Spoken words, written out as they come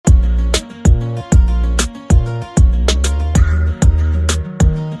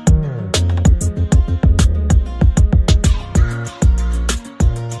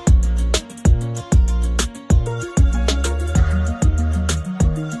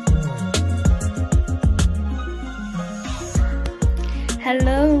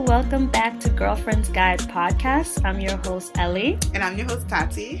welcome back to Girlfriend's Guide podcast. I'm your host, Ellie. And I'm your host,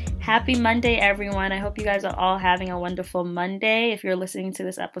 Tati. Happy Monday, everyone. I hope you guys are all having a wonderful Monday if you're listening to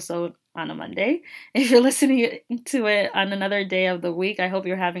this episode on a Monday. If you're listening to it on another day of the week, I hope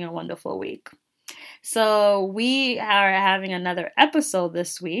you're having a wonderful week. So we are having another episode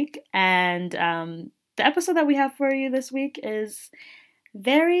this week, and the episode that we have for you this week is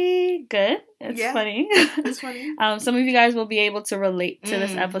very good. It's funny. It's funny. Some of you guys will be able to relate to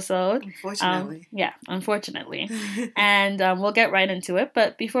this episode. Unfortunately. Unfortunately. And we'll get right into it.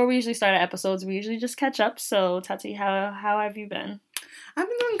 But before we usually start our episodes, we usually just catch up. So, Tati, how have you been? I've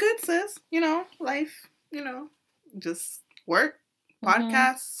been doing good, sis. Life, just work,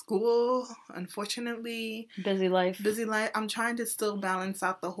 podcast, school, unfortunately. Busy life. I'm trying to still balance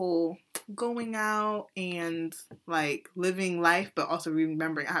out the whole going out and, living life, but also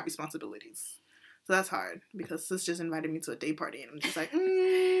remembering I have responsibilities. So that's hard, because sis just invited me to a day party, and I'm just like, I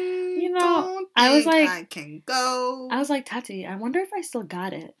can go. I was like, Tati, I wonder if I still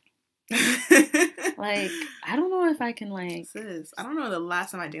got it. I don't know if I can, Sis, I don't know the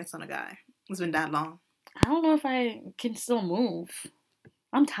last time I danced on a guy. It's been that long. I don't know if I can still move.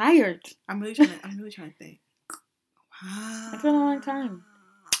 I'm tired. I'm really trying to think. Wow. It's been a long time.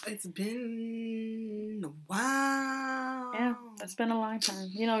 It's been a while. Yeah, it's been a long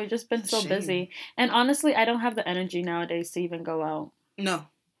time. We've just been so busy. And honestly, I don't have the energy nowadays to even go out. No.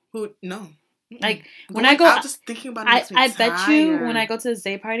 No. When I go out, just thinking about it, I bet you when I go to this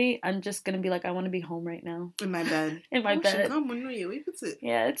day party, I'm just going to be like, I want to be home right now. In my bed. bed.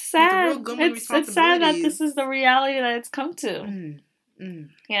 Yeah, it's sad. It's sad that this is the reality that it's come to.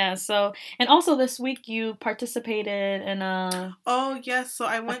 Yeah, so, and also this week you participated in a... Oh, yes, so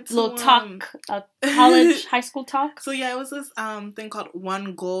I went to... little talk, a college, high school talk. So, yeah, it was this thing called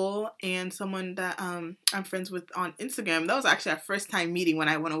One Goal, and someone that I'm friends with on Instagram. That was actually our first time meeting when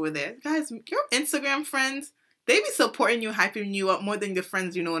I went over there. Guys, your Instagram friends, they be supporting you, hyping you up more than the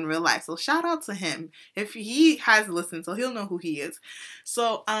friends you know in real life. So, shout out to him. If he has listened, so he'll know who he is.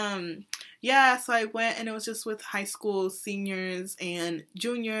 So, yeah, so I went, and it was just with high school seniors and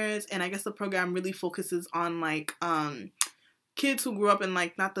juniors, and I guess the program really focuses on, kids who grew up in,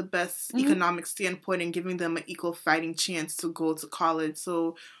 not the best economic standpoint, and giving them an equal fighting chance to go to college.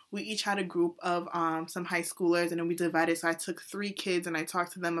 So we each had a group of some high schoolers, and then we divided. So I took 3 kids, and I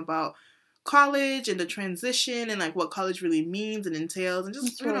talked to them about college and the transition and, what college really means and entails, and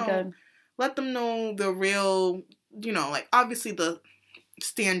just, let them know the real, obviously the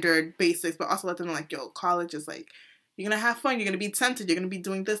standard basics, but also let them know, college is you're gonna have fun, you're gonna be tempted, you're gonna be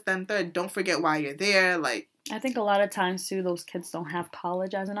doing this, that, and third. Don't forget why you're there. I think a lot of times too, those kids don't have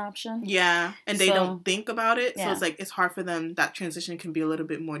college as an option. Yeah, and they don't think about it, yeah. So it's hard for them. That transition can be a little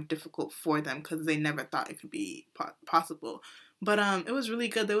bit more difficult for them because they never thought it could be possible. But it was really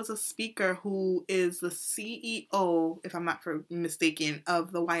good. There was a speaker who is the CEO, if I'm not mistaken,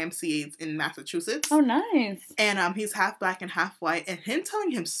 of the YMCA's in Massachusetts. Oh, nice. And he's half black and half white. And him telling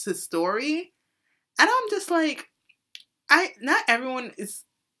him his story, and I'm just not everyone is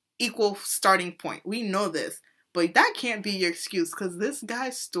equal starting point. We know this. But that can't be your excuse, because this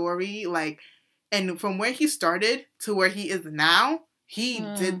guy's story, and from where he started to where he is now, he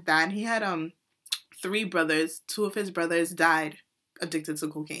did that. And he had 3 brothers. 2 of his brothers died addicted to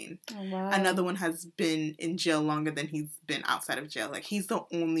cocaine. Oh, wow. Another one has been in jail longer than he's been outside of jail. He's the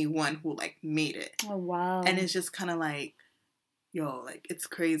only one who, made it. Oh, wow. And it's just kind of it's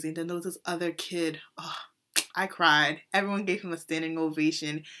crazy. And then there was this other kid. Oh, I cried. Everyone gave him a standing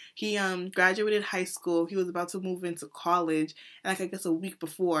ovation. He graduated high school. He was about to move into college. And, I guess a week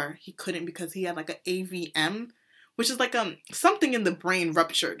before, he couldn't because he had, an AVM, which is, something in the brain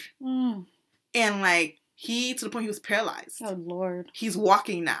ruptured. And, he, to the point he was paralyzed. Oh, Lord. He's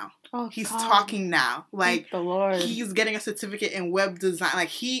walking now. Oh, he's God. talking now. Thank the Lord. He's getting a certificate in web design.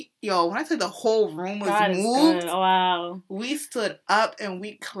 When I said the whole room was God moved. Oh, wow. We stood up and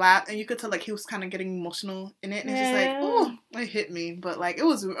we clapped, and you could tell, he was kind of getting emotional in it. And it's just oh, it hit me. But, it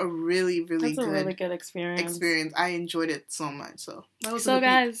was a really, really That's a really good experience. I enjoyed it so much. So, that was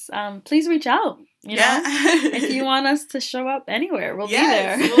guys, please reach out. You know, if you want us to show up anywhere, we'll be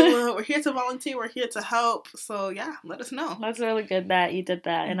there. We're here to volunteer. We're here to help. So, yeah, let us know. That's really good that you did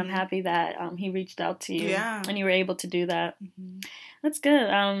that. And I'm happy that he reached out to you. Yeah. And you were able to do that. That's good.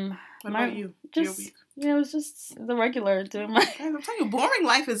 What about you? Just, it was just the regular doing my... I'm telling you, boring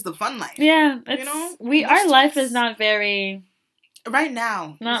life is the fun life. Yeah. Our life is not very... Right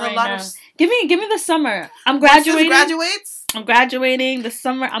now. Not right now. Give me the summer. I'm graduating. Graduates? I'm graduating the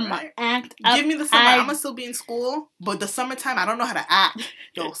summer. I'm gonna act up. Give me the summer. I'm gonna still be in school, but the summertime, I don't know how to act.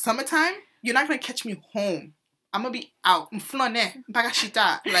 Summertime, you're not gonna catch me home. I'm gonna be out. Like,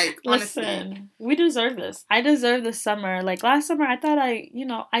 honestly. Listen, we deserve this. I deserve this summer. Like, last summer, I thought I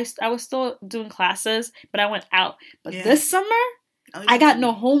was still doing classes, but I went out. But this summer, I got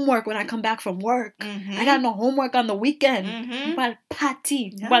no homework when I come back from work. Mm-hmm. I got no homework on the weekend. Mm-hmm. While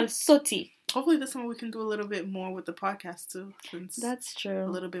party, while soti. Hopefully this summer we can do a little bit more with the podcast too. That's true. A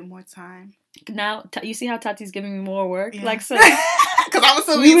little bit more time. Now, you see how Tati's giving me more work? Yeah. Like, so. Because I was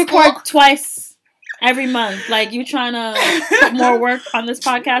so we record twice every month. Like, you trying to put more work on this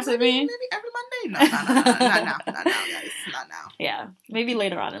podcast with me? Maybe every Monday? No, not now, guys. Not now. Yeah, maybe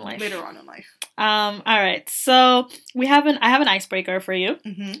later on in life. All right. So I have an icebreaker for you.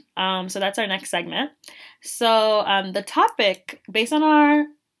 Mm-hmm. So that's our next segment. So the topic, based on our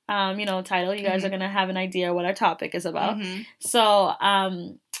title, you guys are gonna have an idea what our topic is about. Mm-hmm. So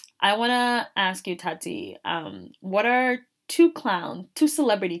I wanna ask you, Tati, what are two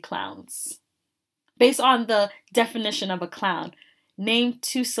celebrity clowns? Based on the definition of a clown, name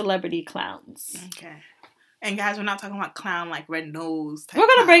two celebrity clowns. Okay. And guys, we're not talking about clown like red nose type. We're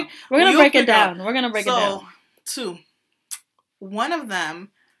gonna break it down. We're gonna break it down. Two. One of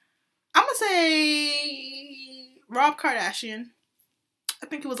them, I'm gonna say Rob Kardashian. I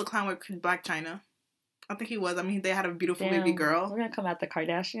think he was a clown with Blac Chyna. I think he was. I mean, they had a beautiful baby girl. We're gonna come at the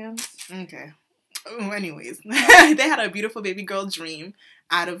Kardashians. Okay. Anyways, they had a beautiful baby girl dream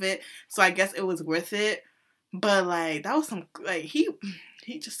out of it, so I guess it was worth it. But like, that was some like he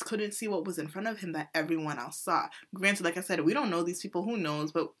just couldn't see what was in front of him that everyone else saw. Granted, like I said, we don't know these people. Who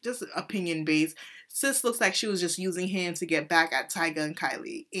knows? But just opinion based. Sis looks like she was just using him to get back at Tyga and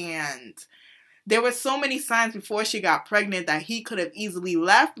Kylie, and there were so many signs before she got pregnant that he could have easily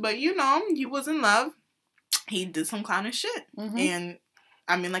left. But he was in love. He did some clownish shit, and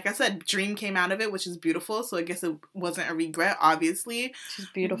I mean, like I said, dream came out of it, which is beautiful. So I guess it wasn't a regret, obviously. She's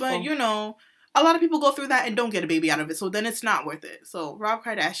beautiful. But, a lot of people go through that and don't get a baby out of it. So then it's not worth it. So Rob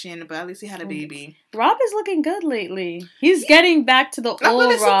Kardashian, but at least he had a baby. Rob is looking good lately. He's getting back to the old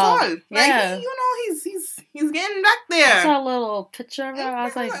Rob. So yeah. He's getting back there. I saw a little picture of Rob. I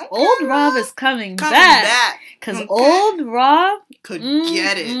was like, old Rob is coming back. Because old Rob could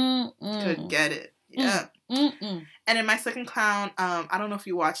get it. Could get it. Yeah. And in my second clown, I don't know if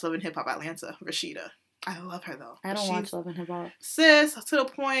you watch Love and Hip Hop Atlanta, Rashida. I love her though. I don't watch Love and Hip Hop. Sis, to the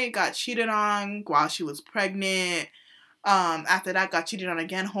point, got cheated on while she was pregnant. After that, got cheated on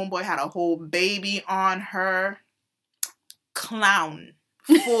again. Homeboy had a whole baby on her. Clown.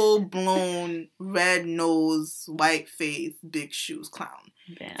 Full blown red nose, white face, big shoes clown.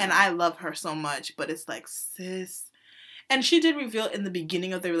 Damn. And I love her so much, but it's like, sis. And she did reveal in the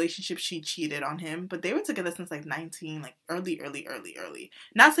beginning of the relationship she cheated on him, but they were together since like 19, like early.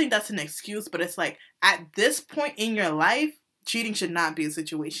 Not saying that's an excuse, but it's like at this point in your life, cheating should not be a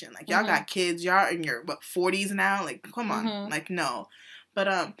situation. Like y'all got kids, y'all in your 40s now. Like come on, like no.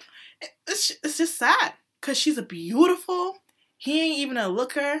 But it's just sad because she's a beautiful. He ain't even a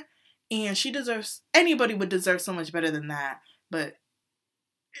looker, and anybody would deserve so much better than that. But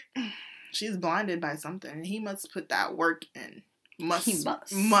she's blinded by something, and he must put that work in.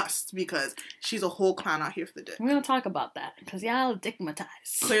 Must, because she's a whole clown out here for the dick. We're gonna talk about that, because y'all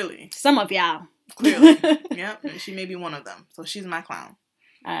dickmatized. Clearly. Some of y'all. Clearly. Yep, and she may be one of them. So she's my clown.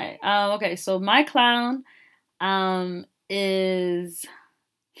 Alright, okay, so my clown, is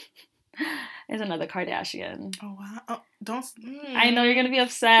another Kardashian. Oh, wow. Oh, don't... I know you're gonna be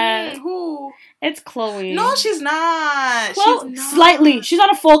upset. Who? It's Khloe. No, she's not. Slightly. She's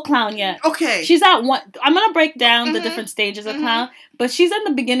not a full clown yet. Okay. She's at one... I'm gonna break down the different stages of clown, but she's in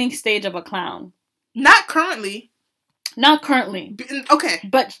the beginning stage of a clown. Not currently. Not currently. Okay.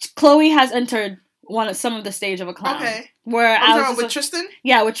 But Khloe has entered some of the stage of a clown. Okay. Where I was with Tristan?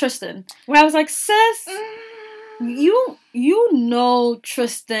 Yeah, with Tristan. Where I was like, sis... You know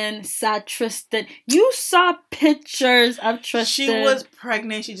Tristan, sad Tristan. You saw pictures of Tristan. She was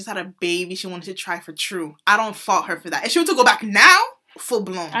pregnant. She just had a baby. She wanted to try for true. I don't fault her for that. If she were to go back now, full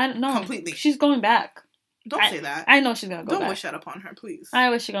blown. I know. Completely. She's going back. Don't say that. I know she's going to go back. Don't wish that upon her, please.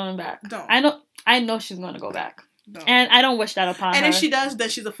 I wish she's going back. Don't. I know she's going to go back. Don't. And I don't wish that upon her. And if she does, then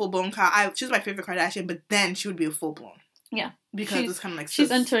she's a full blown clown. She's my favorite Kardashian, but then she would be a full blown. Yeah. Because it's kind of like...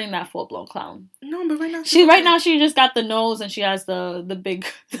 She's entering that full-blown clown. No, but right now... She just got the nose and she has the big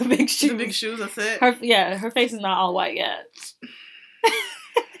shoes. The big shoes, that's it? Her face is not all white yet.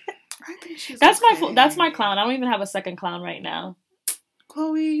 I think she's That's my clown. I don't even have a second clown right now.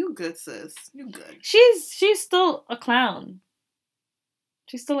 Khloe, you good, sis. You good. She's still a clown.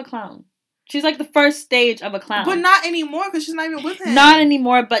 She's still a clown. She's like the first stage of a clown. But not anymore because she's not even with him. Not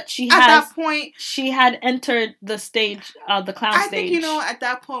anymore, but at that point, she had entered the stage of the clown stage. I think, at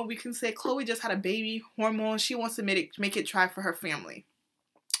that point we can say Chloe just had a baby, hormones. She wants to make it try for her family.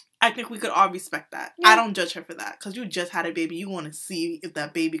 I think we could all respect that. Yeah. I don't judge her for that because you just had a baby. You want to see if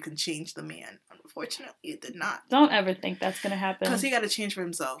that baby can change the man. Unfortunately, it did not. Don't ever think that's going to happen. Because he got to change for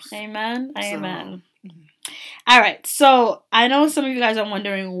himself. Amen. Amen. All right. So I know some of you guys are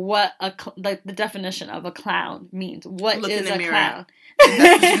wondering what the definition of a clown means. What Look is a clown?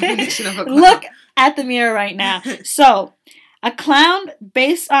 Definition of a clown. Look at the mirror right now. So a clown,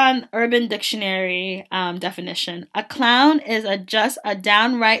 based on Urban Dictionary definition, a clown is just a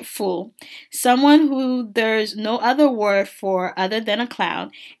downright fool, someone who there's no other word for other than a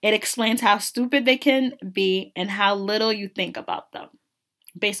clown. It explains how stupid they can be and how little you think about them,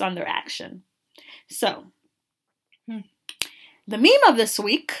 based on their action. So, the meme of this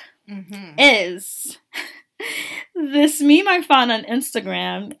week is this meme I found on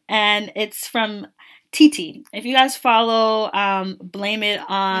Instagram, and it's from Titi. If you guys follow Blame It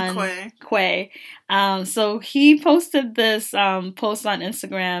on Quay. So he posted this post on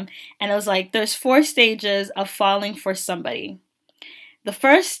Instagram, and it was like, there's 4 stages of falling for somebody. The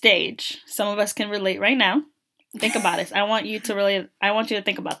first stage, some of us can relate right now. Think about this. I want you to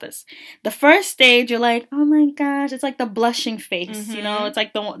think about this. The first stage, you're like, oh my gosh, it's like the blushing face, it's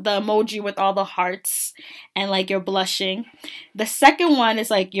like the emoji with all the hearts and like you're blushing. The second one is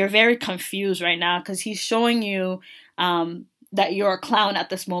like you're very confused right now because he's showing you that you're a clown at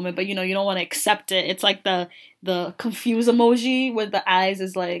this moment, but you don't want to accept it. It's like the confused emoji with the eyes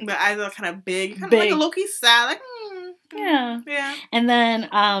is like, the eyes are kind of big, kind of like a low-key sad, like yeah. And then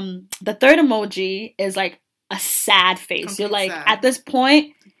the third emoji is like a sad face. Complete you're like sad. At this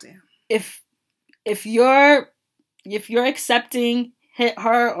point, damn. If you're accepting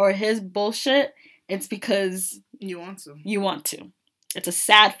her or his bullshit, it's because you want to. It's a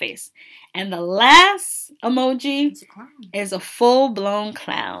sad face. And the last emoji is a full-blown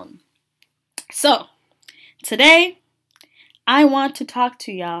clown. So today I want to talk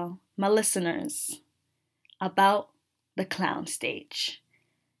to y'all, my listeners, about the clown stage.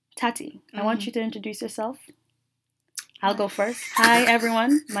 Tati, I want you to introduce yourself. I'll go first. Hi,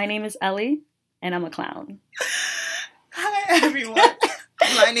 everyone. My name is Ellie, and I'm a clown. Hi, everyone.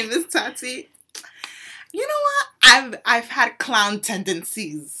 My name is Tati. You know what? I've had clown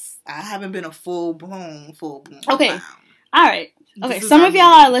tendencies. I haven't been a full-blown Okay. clown. All right. Okay, some of y'all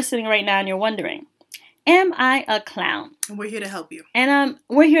are listening right now, and you're wondering, am I a clown? We're here to help you. And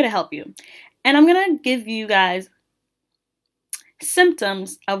we're here to help you. And I'm going to give you guys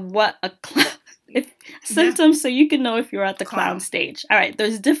symptoms of what a clown... symptoms so you can know if you're at the clown stage. All right,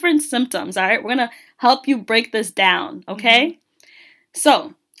 there's different symptoms, all right? We're going to help you break this down, okay?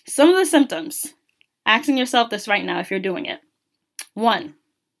 So, some of the symptoms, asking yourself this right now if you're doing it. 1,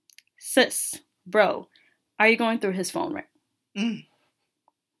 sis, bro, are you going through his phone right?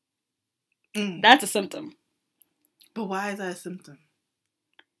 That's a symptom. But why is that a symptom?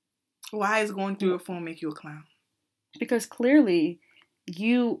 Why is going through a phone make you a clown? Because clearly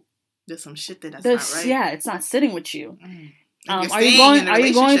there's some shit that's not right. Yeah, it's not sitting with you. Are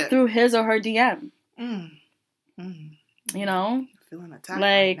you going through his or her DM? You know? Feeling attacked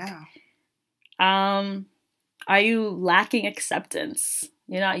right now. Are you lacking acceptance?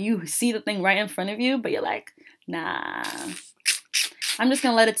 You see the thing right in front of you, but you're like, nah, I'm just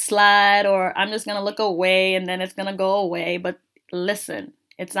gonna let it slide, or I'm just gonna look away and then it's gonna go away. But listen,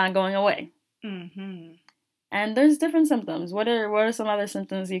 it's not going away. And there's different symptoms. What are some other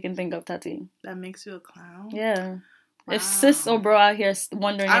symptoms you can think of, Tati? That makes you a clown? Yeah. Wow. If sis or bro out here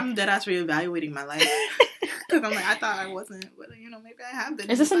wondering... I'm deadass reevaluating my life. Because I'm like, I thought I wasn't, but maybe I have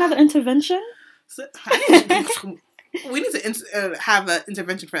been. Is this another intervention? So, we need to have an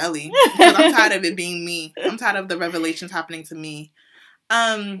intervention for Ellie. Because I'm tired of it being me. I'm tired of the revelations happening to me.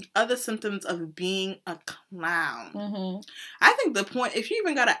 Other symptoms of being a clown. I think the point, if you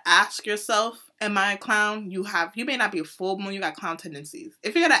even gotta ask yourself, am I a clown? You may not be a full blown, you got clown tendencies.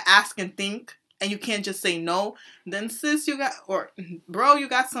 If you gotta ask and think, and you can't just say no, then sis, bro, you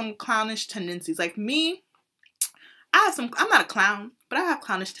got some clownish tendencies. Like me, I'm not a clown, but I have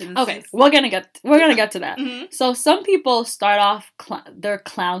clownish tendencies. Okay, we're gonna get to that. So some people start off their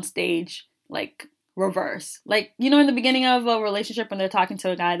clown stage like reverse. Like, in the beginning of a relationship when they're talking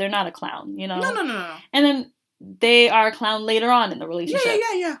to a guy, they're not a clown, No. And then they are a clown later on in the relationship.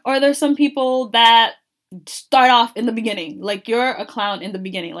 Yeah. Or there's some people that start off in the beginning. Like, you're a clown in the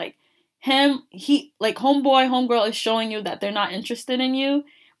beginning. Like, homegirl is showing you that they're not interested in you.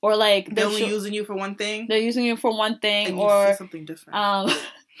 Or, like... They're only using you for one thing? They're using you for one thing. And or you see something different.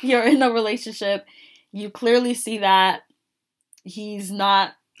 you're in a relationship, you clearly see that he's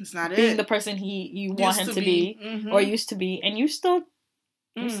not being the person you want him to be or used to be, and you're still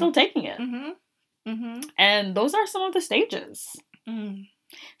taking it. And those are some of the stages.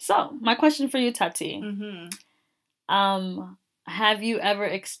 So, my question for you, Tati. Have you ever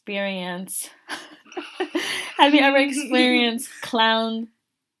experienced clown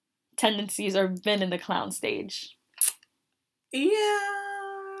tendencies or been in the clown stage? Yeah,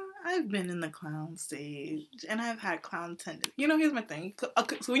 I've been in the clown stage, and I've had clown tendencies. Here's my thing.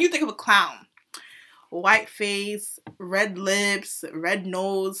 So when you think of a clown, white face, red lips, red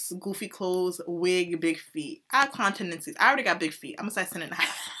nose, goofy clothes, wig, big feet. I have clown tendencies. I already got big feet. I'm a size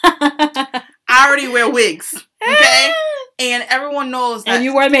 10.5. I already wear wigs, okay? And everyone knows that. And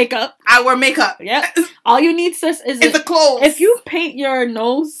you wear makeup. I wear makeup. Yep. All you need, sis, is the clothes. If you paint your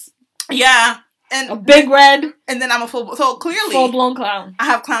nose, yeah, and a big red, and then I'm a so clearly full-blown clown. I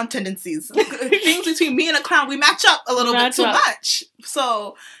have clown tendencies. Things between me and a clown, we match up a little bit too much.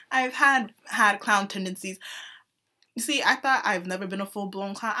 So I've had clown tendencies. You see, I thought I've never been a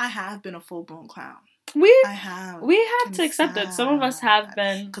full-blown clown. I have been a full-blown clown. I have. We have to accept it. Some of us have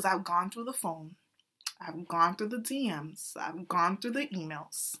been. Because I've gone through the phone. I've gone through the DMs. I've gone through the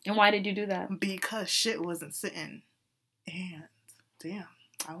emails. And why did you do that? Because shit wasn't sitting. And damn,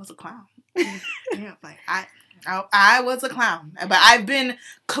 I was a clown. Damn, like I was a clown. But I've been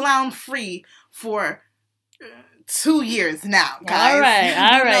clown free for 2 years now, guys. All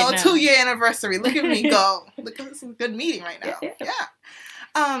right. 2-year anniversary. Look at me go. Look at this good meeting right now. Yeah.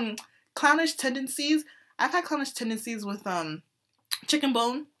 Clownish tendencies. I've had clownish tendencies with Chicken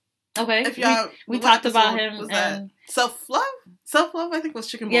Bone. Okay. If y'all, we talked about him and self-love. Self-love, I think, was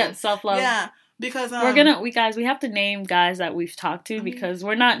Chicken Bone. Yeah, self-love. Yeah. Because we have to name guys that we've talked to because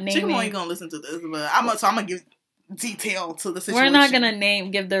we're not naming. Chicken Bone ain't gonna listen to this, but I'm gonna give detail to the situation. We're not gonna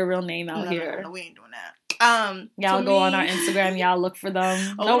give their real name out here. No, we ain't doing that. Y'all go on our Instagram. Y'all look for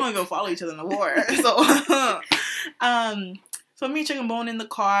them. We're gonna go follow each other in the war. So me, Chicken Bone in the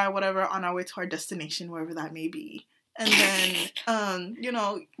car, whatever, on our way to our destination, wherever that may be. And then,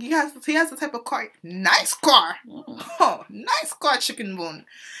 he has the type of car, nice car. Oh, nice car, Chicken Bone.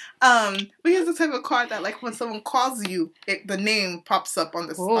 But he has the type of car that, like, when someone calls you, the name pops up on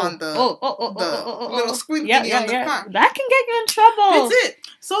the little screen thingy on the car. That can get you in trouble. That's it.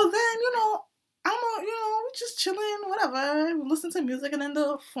 So then, we're just chilling, whatever. We listen to music, and then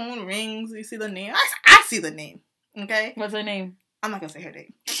the phone rings. You see the name. I see the name. Okay? What's her name? I'm not gonna say her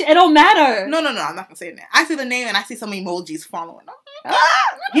name. It don't matter. No, I'm not gonna say her name. I see the name and I see some emojis following.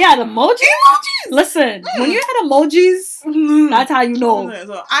 He had emojis? Listen, when you had emojis, that's how you know.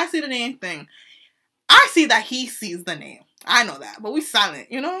 So I see the name thing. I see that he sees the name. I know that, but we silent,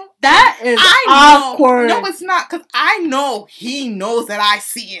 That is awkward. No, it's not, because I know he knows that I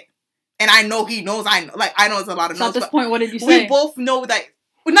see it. And I know he knows I know. Like, I know it's a lot of no's. At this point, what did you say? We both know that.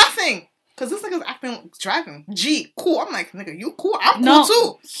 Nothing. Because this nigga's acting driving. G, cool. I'm like, nigga, you cool? I'm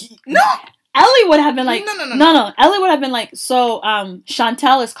cool too. No. Ellie would have been like, no. Ellie would have been like, so,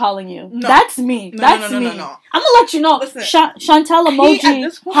 Chantel is calling you. No. That's me. That's me. No. I'm gonna let you know. Listen, Chantel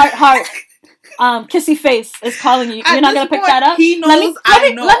emoji, heart, kissy face is calling you. You're not gonna pick that up? He knows I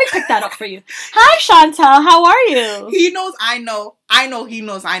know. Let me pick that up for you. Hi, Chantel. How are you? He knows I know. I know he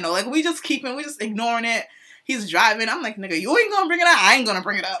knows I know. Like, we just ignoring it. He's driving. I'm like, nigga, you ain't gonna bring it up. I ain't gonna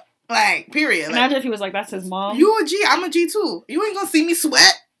bring it up. Like, period. Imagine if he was like, that's his mom. You a G, I'm a G too. You ain't gonna see me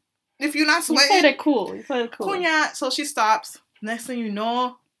sweat if you're not sweating. You played it cool. Cool, yeah. So she stops. Next thing you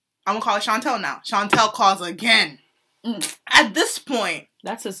know, I'm gonna call her Chantel now. Chantel calls again. At this point,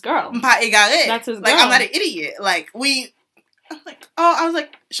 that's his girl. That's his girl. Like, I'm not an idiot. Like, I was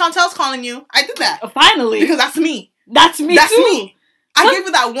like, Chantel's calling you. I did that. Finally. Because that's me. That's me too. Me. I gave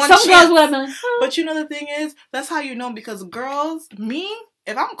her that one chance. Some girls would have been, But the thing is, that's how you know, because girls,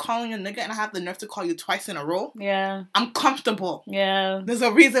 if I'm calling a nigga and I have the nerve to call you twice in a row, yeah, I'm comfortable. Yeah. There's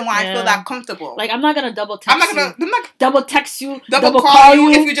a reason why I feel that comfortable. Like, I'm not gonna double text you. I'm not double text you, double call you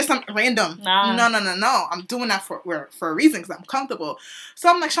if you're just some random. Nah. No. I'm doing that for a reason, because I'm comfortable. So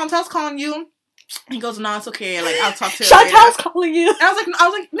I'm like, Chantel's calling you. He goes, no, it's okay. Like, I'll talk to her Chantel's calling you. And I was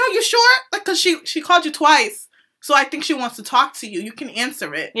like, no, you sure? Like, because she called you twice. So I think she wants to talk to you. You can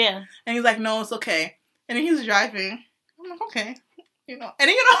answer it. Yeah. And he's like, no, it's okay. And then he's driving. I'm like, okay. And then,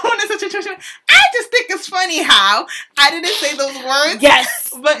 in this situation, I just think it's funny how I didn't say those words. Yes.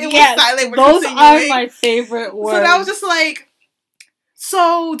 But it was silent. Those are my favorite words. So that was just like,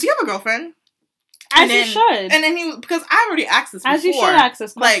 so do you have a girlfriend? You should. And then because I already asked this before. As you should ask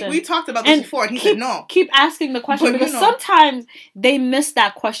this question. Like, we talked about this before, and he said no. Keep asking the question, because sometimes they miss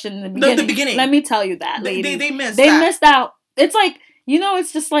that question in the beginning. The beginning. Let me tell you that, lady. They miss out. It's like,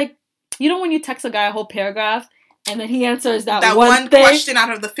 it's just like, when you text a guy a whole paragraph and then he answers that one thing, question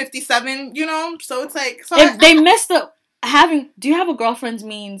out of the 57, So it's like... So if they missed do you have a girlfriend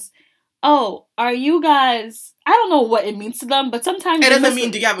means, oh, are you guys... I don't know what it means to them, but sometimes... It doesn't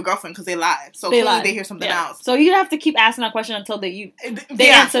mean do you have a girlfriend, because they lie. So clearly they hear something else. So you have to keep asking that question until they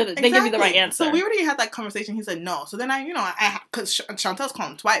answer. They give you the right answer. So we already had that conversation. He said no. So then because Chantel's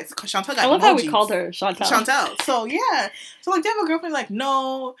called him twice. Because Chantel got I love emojis. how we called her Chantel. So yeah. So like, do you have a girlfriend? Like,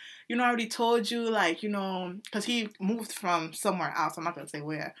 no. I already told you. Like, because he moved from somewhere else. I'm not gonna say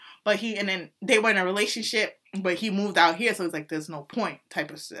where. But and then they were in a relationship. But he moved out here, so it's like, there's no point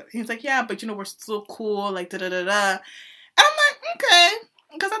type of stuff. He's like, yeah, but we're still cool, like, da-da-da-da. And I'm like, okay.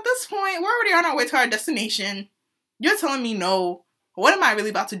 Because at this point, we're already on our way to our destination. You're telling me no. What am I really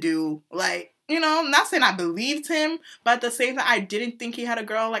about to do? Like, I'm not saying I believed him, but at the same time, I didn't think he had a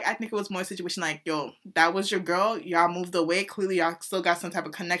girl. Like, I think it was more a situation like, yo, that was your girl. Y'all moved away. Clearly, y'all still got some type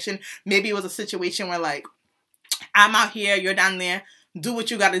of connection. Maybe it was a situation where, like, I'm out here, you're down there. Do what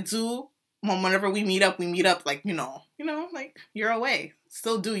you got to do. Whenever we meet up, like, like, you're away.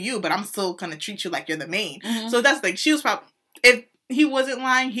 Still do you, but I'm still gonna treat you like you're the main. Mm-hmm. So that's like, she was probably, if he wasn't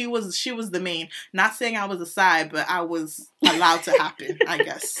lying, she was the main. Not saying I was a side, but I was allowed to happen, I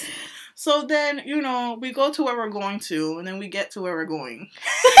guess. So then, we go to where we're going to, and then we get to where we're going.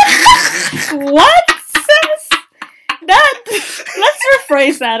 What, sis? Let's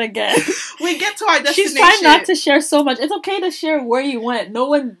rephrase that again. We get to our destination. She's trying not to share so much. It's okay to share where you went.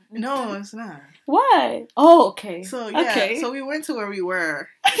 No, it's not. Why? Oh, okay. So, yeah. Okay. So we went to where we were.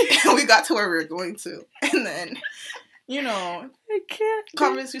 And we got to where we were going to. And then, I can't.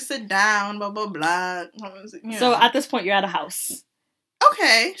 Converse, we sit down, blah, blah, blah. So at this point, you're at a house.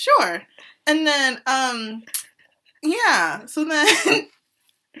 Okay, sure. And then, yeah. So then...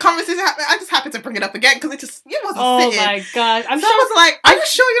 Conversation happened. I just happened to bring it up again because it wasn't sitting. Oh my god! I was like, "Are you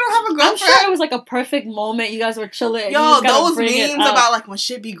sure you don't have a girlfriend?" I'm sure it was like a perfect moment. You guys were chilling. Yo, those memes about like when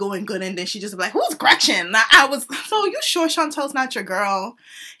shit be going good and then she just be like, "Who's Gretchen?" I was so, you sure Chantel's not your girl?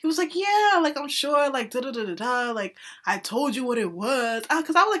 He was like, "Yeah, like I'm sure, like da da da da da, like I told you what it was."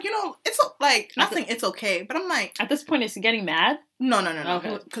 Because I was like, it's like not saying it's okay, but I'm like, at this point, is he getting mad? No.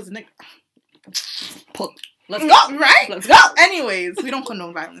 Okay. Because Nick. Let's go, right? Let's go. Anyways, we don't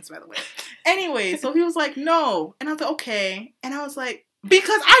condone violence, by the way. Anyway, so he was like, no. And I was like, okay. And I was like,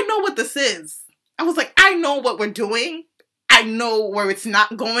 because I know what this is. I was like, I know what we're doing. I know where it's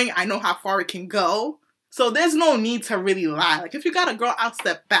not going. I know how far it can go. So there's no need to really lie. Like, if you got a girl, I'll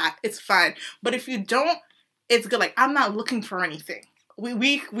step back. It's fine. But if you don't, it's good. Like, I'm not looking for anything.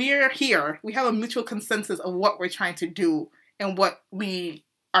 We're here. We have a mutual consensus of what we're trying to do and what we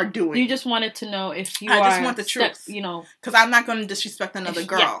are doing. You just wanted to know if I just want the truth. Because I'm not going to disrespect another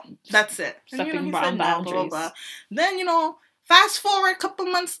girl. Yeah. That's it. Stepping he said no, blah, blah, blah. Then, fast forward a couple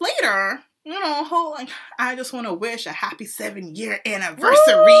months later, I just want to wish a happy 7-year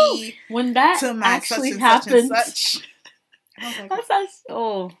anniversary. Woo! When that to my actually such happened. And such. I was like,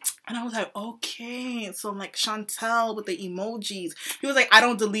 And I was like, okay. So I'm like, Chantel with the emojis. He was like, I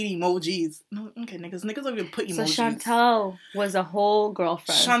don't delete emojis. No, okay, niggas don't even put emojis. So Chantel was a whole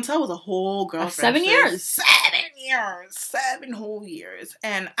girlfriend. Chantel was a whole girlfriend. 7 years. 7 years. 7 whole years.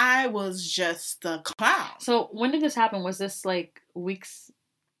 And I was just a clown. So when did this happen? Was this like weeks?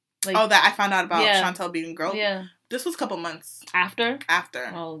 Like, that I found out about Chantel being a girl? Yeah. This was a couple months. After?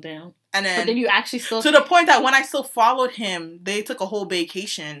 Oh, damn. And then... But then you actually still... To the point that when I still followed him, they took a whole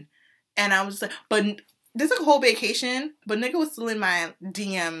vacation. And I was like... But they took a whole vacation, but nigga was still in my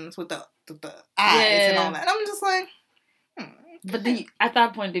DMs with the eyes and all that. And I'm just like... But at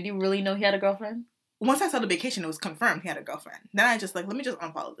that point, did you really know he had a girlfriend? Once I saw the vacation, it was confirmed he had a girlfriend. Then I just let me just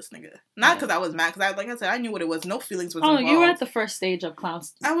unfollow this nigga. Not because I was mad, because like I said, I knew what it was. No feelings was involved. You were at the first stage of clown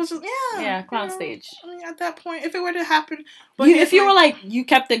stage. I was just, clown stage. I mean, at that point, if it were to happen. But if you were like, you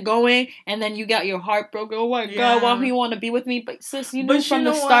kept it going, and then you got your heart broken, oh my God, why do you want to be with me? But sis, you knew from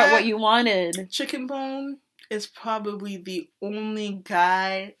the start what you wanted. Chicken Bone is probably the only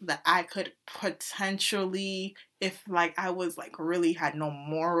guy that I could potentially, if like I was like really had no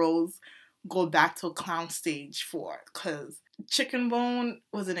morals, go back to a clown stage for, because Chicken Bone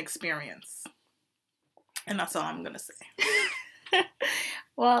was an experience. And that's all I'm going to say.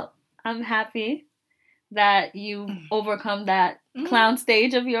 Well, I'm happy that you overcome that clown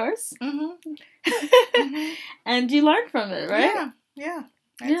stage of yours. Mm-hmm. And you learned from it, right? Yeah.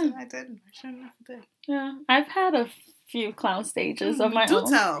 I did. I sure enough did. Yeah. I've had a few clown stages of my own.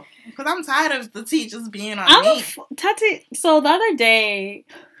 Do tell. Because I'm tired of the teachers being on me. Tati, so the other day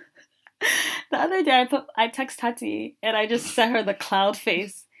I text Tati and I just sent her the cloud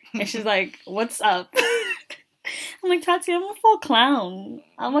face and she's like, "What's up?" I'm like, Tati, I'm a full clown.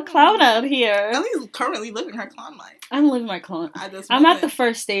 I'm a clown out here. Ellie's currently living her clown life. I'm living my clown. I'm at the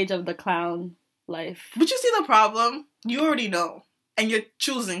first stage of the clown life. But you see the problem? You already know. And you're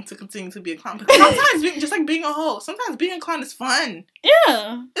choosing to continue to be a clown. Because sometimes, just like being a hoe, sometimes being a clown is fun.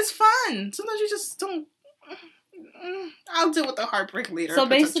 Yeah. It's fun. Sometimes you just don't... I'll deal with the heartbreak later. So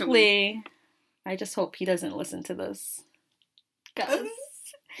basically, I just hope he doesn't listen to this. Guys.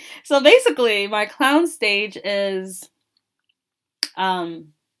 So basically, my clown stage is...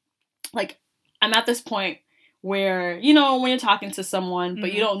 like, I'm at this point where, you know, when you're talking to someone,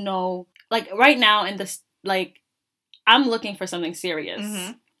 but you don't know... Like, right now, in this... Like, I'm looking for something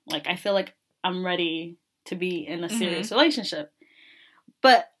serious. Like, I feel like I'm ready to be in a serious relationship.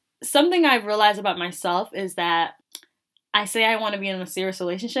 But something I've realized about myself is that I say I want to be in a serious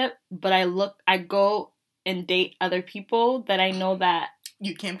relationship, but I go and date other people that I know that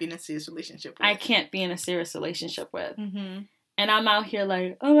you can't be in a serious relationship with. I can't be in a serious relationship with. And I'm out here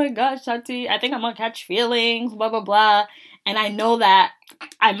like, oh my gosh, Tati, I think I'm gonna catch feelings, blah, blah, blah. And I know that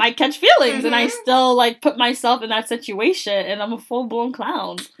I might catch feelings, and I still, like, put myself in that situation, and I'm a full-blown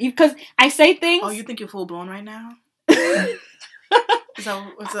clown. Because I say things... Oh, you think you're full-blown right now? Is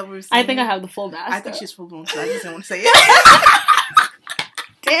that what we're saying? I think I have the full mask. I think she's full-blown, so I just didn't want to say it.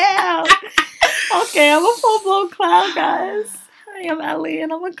 Damn. Okay, I'm a full-blown clown, guys. I am Ellie,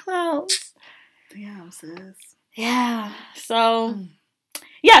 and I'm a clown. Damn, sis. Yeah, so...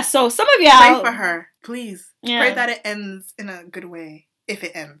 Yeah, so some of y'all... Pray for her, please. Yeah. Pray that it ends in a good way, if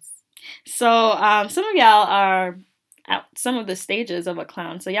it ends. So, some of y'all are at some of the stages of a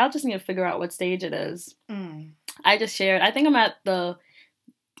clown, so y'all just need to figure out what stage it is. I just shared, I think I'm at the...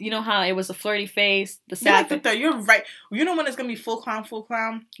 You know how it was a flirty face, the sad... Yeah, you're right. You know when it's gonna be full clown?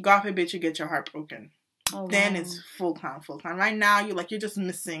 God forbid you get your heart broken. Oh, then wow. It's full clown. Right now, you're just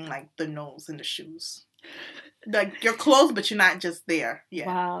missing, like, the nose and the shoes. Like, you're close, but you're not just there. Yeah.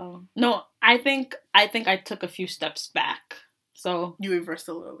 Wow. No, I think I took a few steps back. So you reversed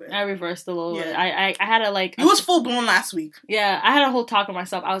a little bit. I reversed a little bit. I had to, like... You was full blown last week. Yeah, I had a whole talk with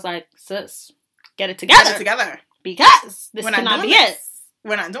myself. I was like, sis, get it together. Because this cannot be it.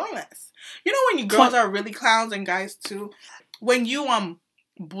 We're not doing this. You know when you girls are really clowns and guys too? When you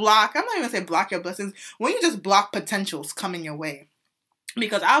block... I'm not even say block your blessings. When you just block potentials coming your way.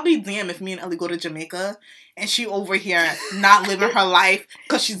 Because I'll be damned if me and Ellie go to Jamaica and she over here not living her life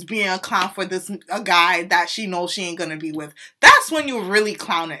because she's being a clown for a guy that she knows she ain't gonna be with. That's when you're really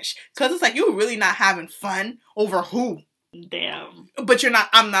clownish. Because it's like you're really not having fun over who. Damn. But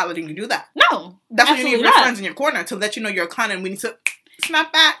I'm not letting you do that. No. That's why you need your friends in your corner to let you know you're a clown and we need to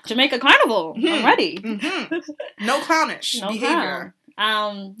snap back. Jamaica Carnival. I'm ready. No clownish behavior.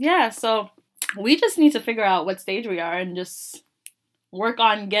 Yeah, so we just need to figure out what stage we are and just... work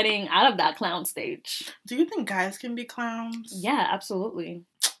on getting out of that clown stage. Do you think guys can be clowns? Yeah, absolutely.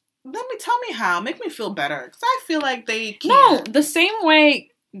 Tell me how. Make me feel better. Because I feel like they can't. No, the same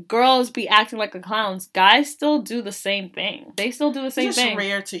way girls be acting like a clowns, guys still do the same thing. They still do the same thing. It's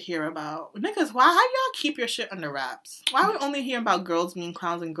rare to hear about. Niggas, how y'all keep your shit under wraps? Why are we only hearing about girls being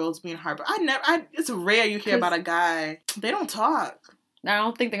clowns and girls being hard? It's rare you hear about a guy. They don't talk. I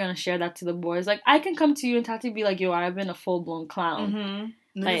don't think they're gonna share that to the boys. Like, I can come to you and Tati be like, yo, I've been a full-blown clown.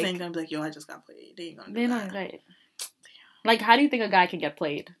 Niggas ain't gonna be like, yo, I just got played. They ain't gonna do that. Right. Like, how do you think a guy can get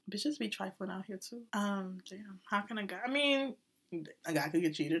played? Bitches be trifling out here, too. Damn. How can a guy... I mean, a guy could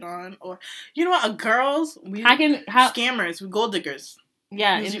get cheated on. Or, you know what? Girls, scammers, we gold diggers.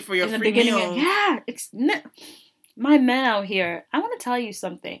 Yeah. Use you for your free meal. Yeah. My men out here, I want to tell you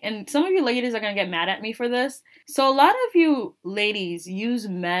something. And some of you ladies are going to get mad at me for this. So a lot of you ladies use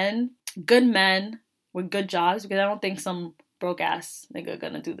good men with good jobs, because I don't think some broke ass nigga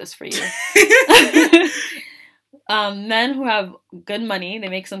going to do this for you. Men who have good money, they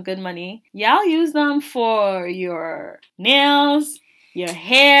make some good money. Y'all use them for your nails, your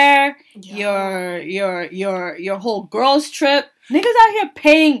hair, your whole girls trip. Niggas out here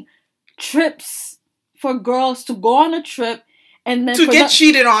paying trips for girls to go on a trip and then to get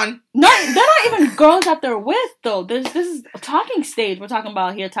cheated on. No, they're not even girls that they're with though. This is a talking stage we're talking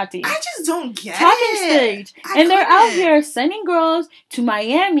about here, Tati. I just don't get talking stage. They're out here sending girls to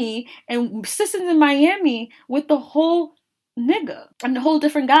Miami and sisters in Miami with the whole nigga and the whole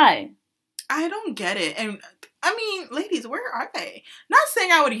different guy. I don't get it. And I mean, ladies, where are they? Not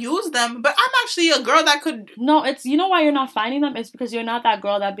saying I would use them, but I'm actually a girl that could... No, you know why you're not finding them? It's because you're not that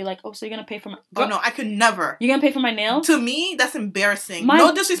girl that'd be like, oh, so you're gonna pay for my... Girl, oh, no, I could never. You're gonna pay for my nails? To me, that's embarrassing.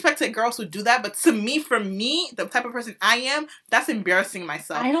 No disrespect to girls who do that, but to me, for me, the type of person I am, that's embarrassing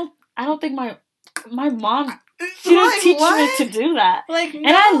myself. I don't think my mom She didn't Like, teach what? me to do that. Like, no.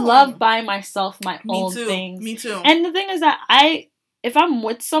 And I love buying myself my own too. things. Me too. And the thing is that if I'm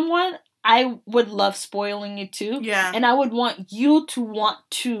with someone, I would love spoiling you too. Yeah. And I would want you to want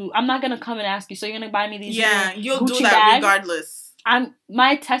to. I'm not gonna come and ask you. So you're gonna buy me these? Yeah, you'll Gucci do that bags? regardless. I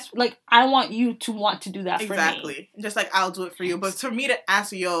want you to want to do that for me. Exactly. Just like I'll do it for you. But for me to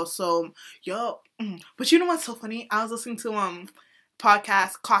ask you, but you know what's so funny? I was listening to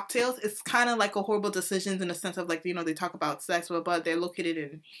podcast Cocktails. It's kind of like a horrible decisions in the sense of like, you know, they talk about sex, but they're located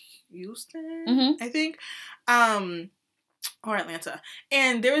in Houston, I think. Or Atlanta.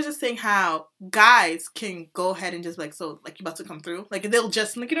 And they were just saying how guys can go ahead and just like, so like you about to come through. Like they'll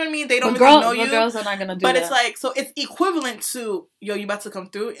just like, you know what I mean? They don't really know you. But girls are not gonna do but that. it's like, so it's equivalent to, yo, you about to come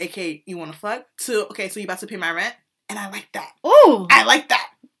through, aka you wanna fuck, to, okay, so you about to pay my rent. And I like that. Ooh. I like that.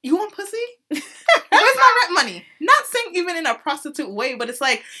 You want pussy? Where's my rent money? Not saying even in a prostitute way, but it's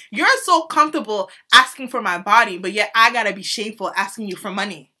like, you're so comfortable asking for my body, but yet I gotta be shameful asking you for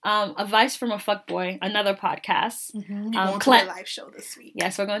money. Advice from a fuckboy, another podcast. You're going to a live show this week.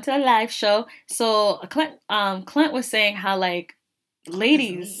 Yes, we're going to a live show. So Clint was saying how, like,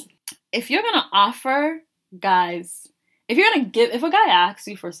 ladies, if you're gonna offer guys, if a guy asks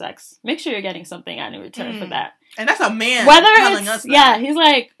you for sex, make sure you're getting something in return for that. And that's a man telling us that. Yeah, he's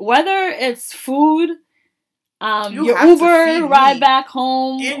like, whether it's food, your Uber ride back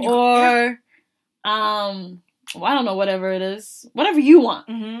home, or well, I don't know, whatever it is, whatever you want,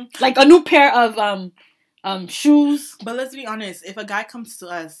 like a new pair of shoes. But let's be honest, if a guy comes to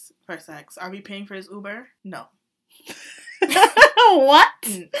us for sex, are we paying for his Uber? No. What?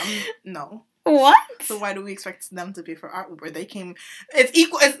 No. What? So why do we expect them to pay for our Uber? They came. It's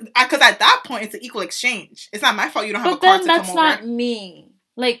equal. Because at that point, it's an equal exchange. It's not my fault you don't have a car to come over. But then that's not me.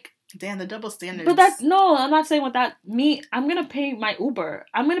 Like, damn, the double standards. But I'm not saying what that me. I'm gonna pay my Uber.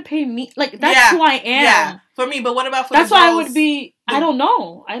 I'm gonna pay me. Like, that's who I am. Yeah, for me. But what about for that's the why girls? I would be. I don't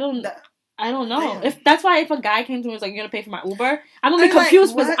know. I don't know. Damn. If that's why if a guy came to me and was like, "You're gonna pay for my Uber," I'm gonna be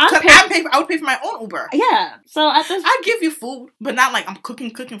confused because I would pay for my own Uber. Yeah. So at this, I'd give you food, but not like I'm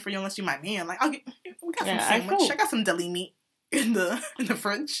cooking for you unless you're my man. Like we got some sandwich. I got some deli meat in the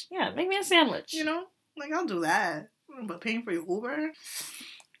fridge. Yeah, make me a sandwich. You know, like I'll do that. But paying for your Uber,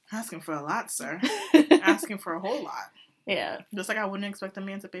 asking for a lot, sir. Asking for a whole lot. Yeah. Just like I wouldn't expect a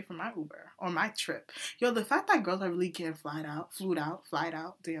man to pay for my Uber or my trip. Yo, the fact that girls are really getting flued out. Flown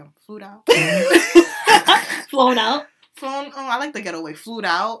out. Oh, I like the getaway. Flued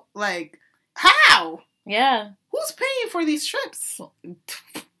out. Like, how? Yeah. Who's paying for these trips?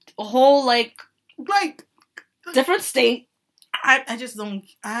 A whole, like different state. I just don't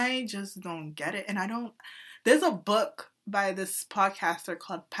get it. And there's a book by this podcaster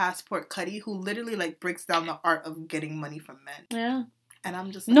called Passport Cuddy who literally like breaks down the art of getting money from men. Yeah. And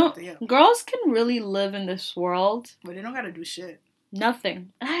I'm just like, girls can really live in this world. But they don't gotta do shit.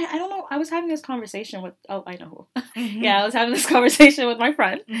 Nothing. I don't know. I was having this conversation with I know who. Yeah, I was having this conversation with my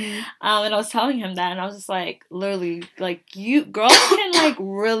friend. And I was telling him that, and I was just like, literally, like, girls can like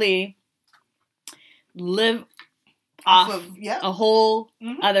really live off of a whole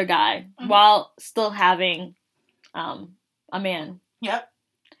other guy while still having a man. Yep.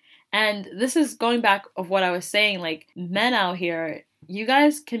 And this is going back of what I was saying, like, men out here, you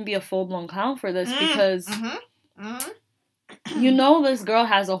guys can be a full-blown clown for this because you know this girl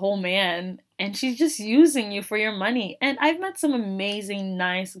has a whole man and she's just using you for your money. And I've met some amazing,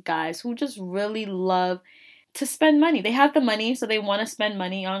 nice guys who just really love to spend money. They have the money, so they want to spend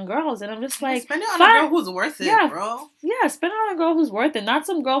money on girls. And I'm just like, spend it on a girl who's worth it, bro. Yeah, spend it on a girl who's worth it. Not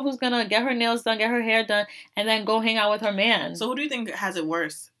some girl who's gonna get her nails done, get her hair done, and then go hang out with her man. So who do you think has it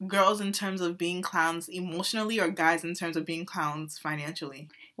worse? Girls in terms of being clowns emotionally, or guys in terms of being clowns financially?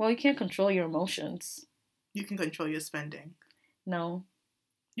 Well, you can't control your emotions. You can control your spending. No.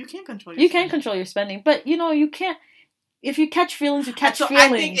 You can't control your spending. You can control your spending, but, you know, you can't. If you catch feelings, you catch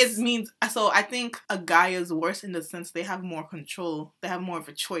feelings. I think a guy is worse in the sense they have more control. They have more of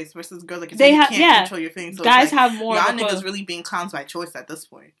a choice versus girls, like you can't control your feelings. So guys have more. Y'all niggas really being clowns by choice at this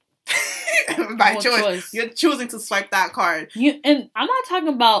point. By choice. You're choosing to swipe that card. And I'm not talking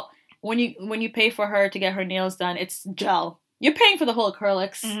about when you pay for her to get her nails done, it's gel. You're paying for the whole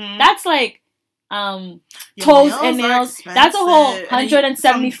acrylics. That's like toes and nails. That's a whole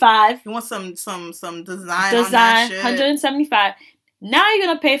 $175. You want some design on that shit. $175. Now you're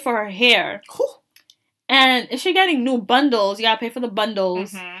gonna pay for her hair. And if she's getting new bundles, you gotta pay for the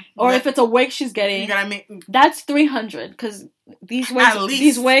bundles. Or if it's a wig she's getting, that's $300 because these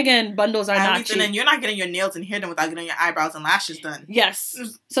wig and bundles are not cheap. And then you're not getting your nails and hair done without getting your eyebrows and lashes done. Yes.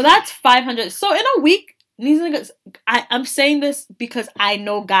 So that's $500. So in a week, these niggas, I'm saying this because I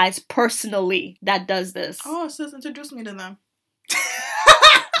know guys personally that does this. Oh, sis, introduce me to them.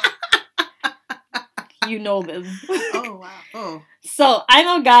 You know them. Oh, wow. Oh. So, I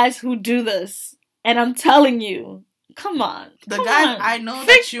know guys who do this. And I'm telling you, come on. The guys I know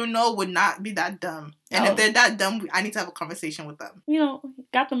that you know would not be that dumb. And if they're that dumb, I need to have a conversation with them. You know,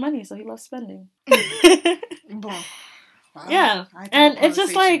 got the money, so he loves spending. Wow. Yeah. And it's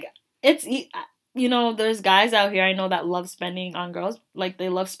just like, you know, there's guys out here I know that love spending on girls. Like, they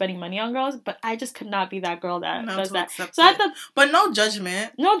love spending money on girls. But I just could not be that girl that does that. So I thought, but no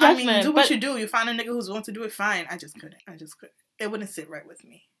judgment. No judgment. I mean, do what you do. You find a nigga who's willing to do it, fine. I just couldn't. It wouldn't sit right with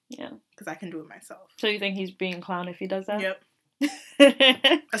me. Yeah. Because I can do it myself. So you think he's being a clown if he does that?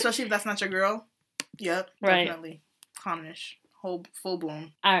 Yep. Especially if that's not your girl. Yep. Right. Definitely. Clownish. Full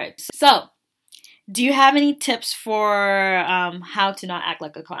blown. All right. So, do you have any tips for how to not act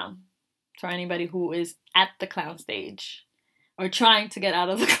like a clown? For anybody who is at the clown stage or trying to get out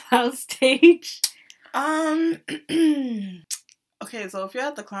of the clown stage? Okay, so if you're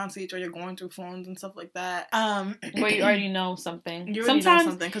at the clown stage or you're going through phones and stuff like that, where you already know something. You already know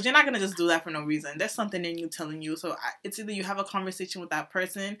something, because you're not going to just do that for no reason. There's something in you telling you. So it's either you have a conversation with that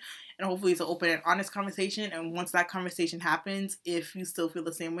person, and hopefully it's an open and honest conversation, and once that conversation happens, if you still feel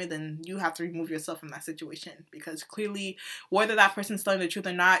the same way, then you have to remove yourself from that situation, because clearly, whether that person's telling the truth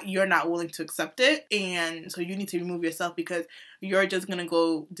or not, you're not willing to accept it, and so you need to remove yourself, because you're just going to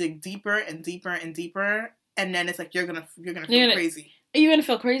go dig deeper and deeper and deeper, and then it's like you're gonna feel crazy. You're gonna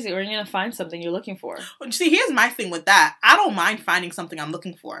feel crazy, or you're gonna find something you're looking for. See, here's my thing with that. I don't mind finding something I'm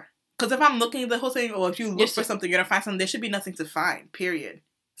looking for, because if I'm looking at the whole thing, or if you look for something, you're gonna find something. There should be nothing to find. Period.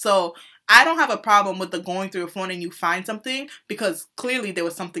 So I don't have a problem with the going through your phone and you find something, because clearly there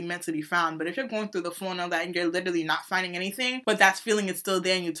was something meant to be found. But if you're going through the phone and all that and you're literally not finding anything, but that feeling is still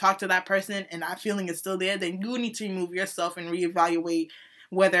there, and you talk to that person and that feeling is still there, then you need to remove yourself and reevaluate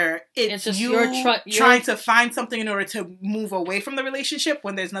whether it's just you trying to find something in order to move away from the relationship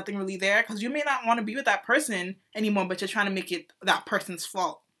when there's nothing really there. Because you may not want to be with that person anymore, but you're trying to make it that person's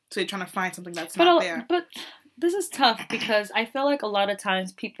fault. So you're trying to find something that's not there. But this is tough, because I feel like a lot of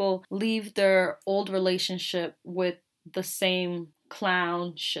times people leave their old relationship with the same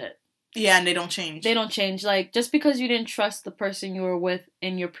clown shit. Yeah, and they don't change. They don't change. Like, just because you didn't trust the person you were with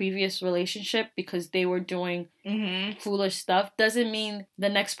in your previous relationship because they were doing foolish stuff doesn't mean the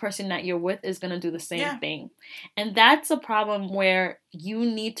next person that you're with is going to do the same thing. And that's a problem where you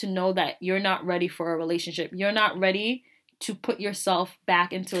need to know that you're not ready for a relationship. You're not ready to put yourself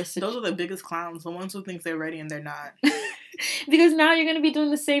back into a situation. Those are the biggest clowns, the ones who think they're ready and they're not. Because now you're going to be doing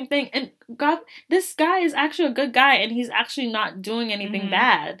the same thing. And God, this guy is actually a good guy, and he's actually not doing anything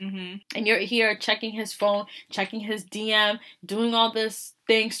bad. And you're here checking his phone, checking his DM, doing all this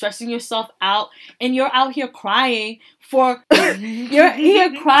thing, stressing yourself out, and you're out here crying for you're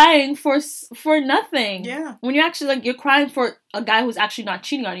here crying for nothing. Yeah. When you're actually you're crying for a guy who's actually not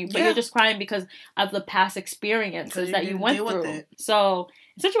cheating on you, but you're just crying because of the past experiences that you went through. So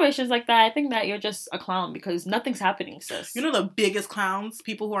in situations like that, I think that you're just a clown because nothing's happening, sis. You know the biggest clowns?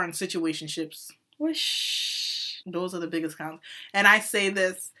 People who are in situationships. Whoosh. Those are the biggest clowns. And I say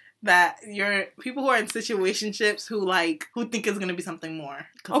this, that you're people who are in situationships who think it's gonna be something more.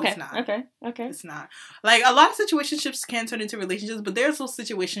 Okay. It's not. Okay. It's not. Like, a lot of situationships can turn into relationships, but there's those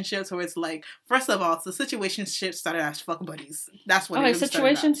situationships where it's like, first of all, the situationships started as fuck buddies. That's what. Okay,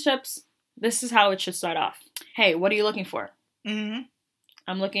 situationships. This is how it should start off. Hey, what are you looking for?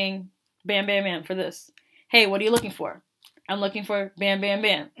 I'm looking, bam, bam, bam, for this. Hey, what are you looking for? I'm looking for bam, bam,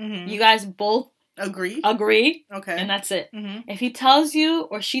 bam. You guys both agree. Okay. And that's it. If he tells you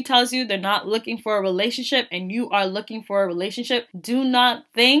or she tells you they're not looking for a relationship and you are looking for a relationship, do not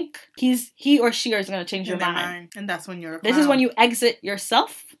think he or she is going to change your mind. And that's when you're a clown. This is when you exit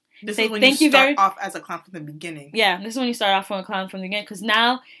yourself. This is when you start off as a clown from the beginning. Yeah, this is when you start off from a clown from the beginning. Because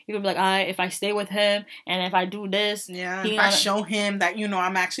now you're going to be like, all right, if I stay with him and if I do this. Yeah, if I show him that,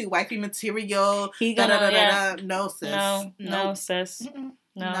 I'm actually wifey material. No, sis. No, sis.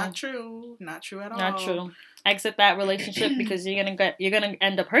 No. Not true. Not true at all. Not true. Exit that relationship because you're gonna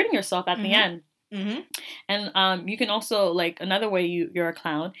end up hurting yourself at the end. And you can also, another way you're a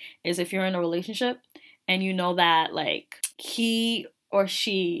clown is if you're in a relationship and you know that he or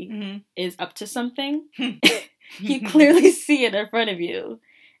she is up to something. You clearly see it in front of you,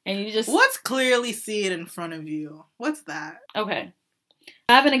 and you just what's clearly see it in front of you? What's that? Okay.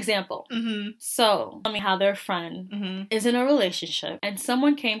 I have an example. So, tell me how their friend is in a relationship and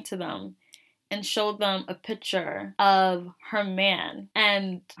someone came to them and showed them a picture of her man.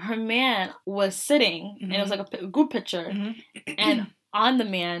 And her man was sitting, and it was like a group picture, and on the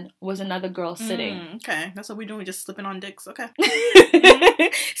man was another girl sitting. Okay, that's what we're doing. Just slipping on dicks. Okay.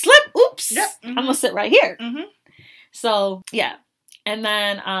 Slip. Oops. Yep. I'm gonna sit right here. Mm-hmm. So yeah. And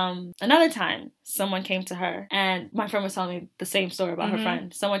then another time, someone came to her, and my friend was telling me the same story about her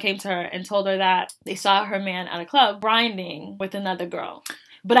friend. Someone came to her and told her that they saw her man at a club grinding with another girl.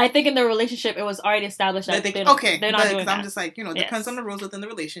 But I think in their relationship, it was already established that they're not doing that. I'm just like, it depends on the rules within the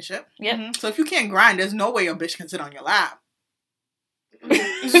relationship. Yep. Mm-hmm. So if you can't grind, there's no way your bitch can sit on your lap.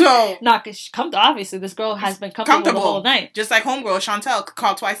 So because obviously this girl has been comfortable the whole night. Just like homegirl Chantel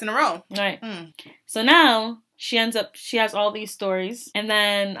called twice in a row. Right. So now she has all these stories, and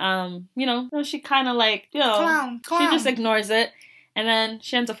then she kind of like clown. She just ignores it, and then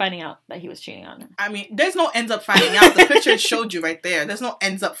she ends up finding out that he was cheating on her. I mean, there's no ends up finding out. The picture showed you right there. There's no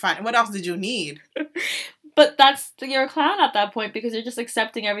ends up finding. What else did you need? But you're a clown at that point because you're just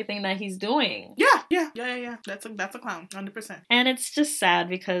accepting everything that he's doing. Yeah. That's a clown, 100%. And it's just sad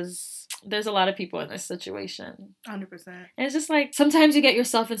because there's a lot of people in this situation. 100%. And it's just like sometimes you get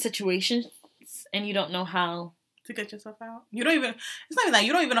yourself in situations and you don't know how to get yourself out. It's not even that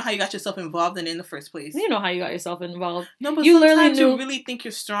you don't even know how you got yourself involved in the first place. You know how you got yourself involved. No, but you really think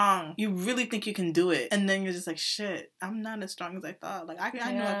you're strong. You really think you can do it. And then you're just like, shit, I'm not as strong as I thought. Like, I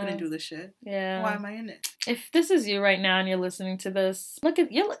knew I couldn't do this shit. Yeah. Why am I in it? If this is you right now and you're listening to this, look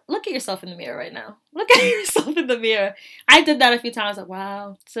at yourself in the mirror right now. Look at yourself in the mirror. I did that a few times. Like,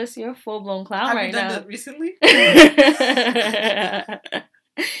 wow, sis, you're a full-blown clown right now. Have you done that recently?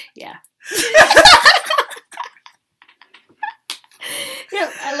 Yeah. Yep,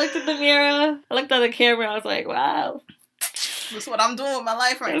 I looked at the mirror. I looked at the camera. I was like, wow. That's what I'm doing with my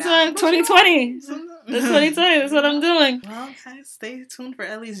life right now. That's 2020. That's 2020. That's what I'm doing. Well, guys, stay tuned for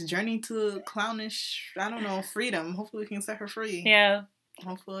Ellie's journey to clownish, freedom. Hopefully we can set her free. Yeah.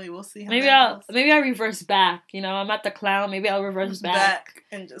 Hopefully we'll see how maybe I'll reverse back. I'm at the clown. Maybe I'll reverse back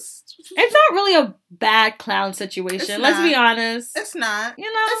and just. It's not really a bad clown situation. Let's be honest. It's not.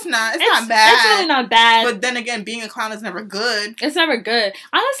 It's not. It's not bad. It's really not bad. But then again, being a clown is never good. It's never good.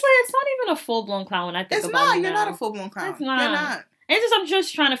 Honestly, it's not even a full blown clown when I think about it. You're not a full blown clown. It's not. You're not. I'm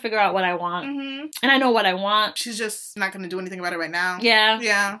just trying to figure out what I want. Mm-hmm. And I know what I want. She's just not going to do anything about it right now. Yeah.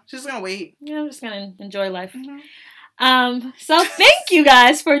 Yeah. She's just going to wait. Yeah, I'm just going to enjoy life. Mm-hmm. So thank you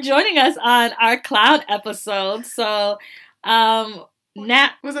guys for joining us on our clown episode. So, was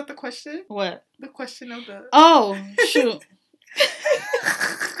that the question? What? The question of the... Oh, shoot.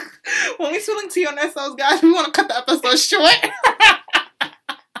 When we spilling tea on ourselves, guys, we want to cut the episode short.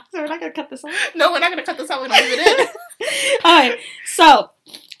 So we're not going to cut this out? No, we're not going to cut this out. We're going to leave it in. All right. So,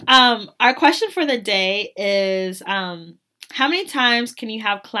 our question for the day is... how many times can you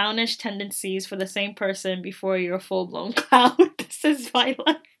have clownish tendencies for the same person before you're a full-blown clown? This is my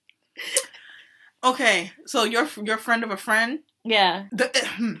life. Okay, so you're a friend of a friend? Yeah.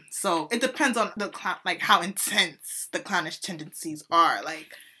 So it depends on the clown, like how intense the clownish tendencies are.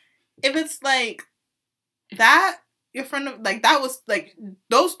 Like, if it's like that, your friend of, like, that was like,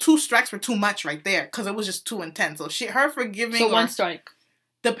 those 2 strikes were too much right there because it was just too intense. So her forgiving. So 1 strike.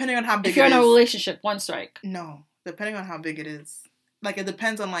 Depending on how big. If you're in a relationship, 1 strike. No. Depending on how big it is. Like, it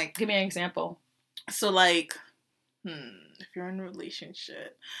depends on, like... Give me an example. So, like, if you're in a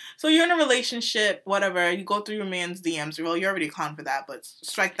relationship... So, you're in a relationship, whatever, you go through your man's DMs. Well, you're already a clown for that, but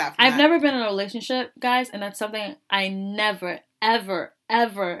strike that from I've never been in a relationship, guys, and that's something I never, ever,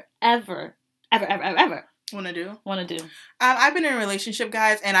 ever, ever, ever, ever, ever, ever... Want to do? I've been in a relationship,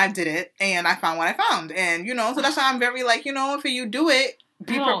 guys, and I did it, and I found what I found. And, so that's why I'm very, like, if you do it...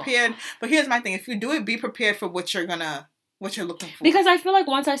 Be prepared. But here's my thing. If you do it, be prepared for what you're looking for. Because I feel like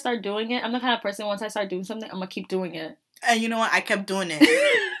once I start doing it, I'm the kind of person, once I start doing something, I'm going to keep doing it. And you know what? I kept doing it.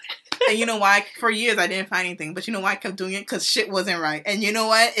 And you know why? For years, I didn't find anything. But you know why I kept doing it? Because shit wasn't right. And you know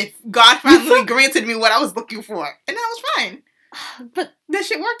what? If God finally granted me what I was looking for. And that was fine. But this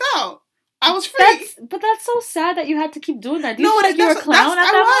shit worked out. I was free. But that's so sad that you had to keep doing that. Do you feel like you were a clown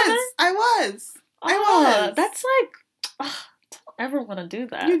at that moment? I was. That's like... ever want to do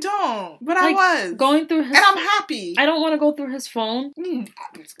that. You don't. But like, I was. Going through his... And I'm happy. I don't want to go through his phone.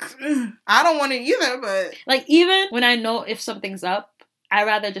 I don't want it either, but... Like, even when I know if something's up, I'd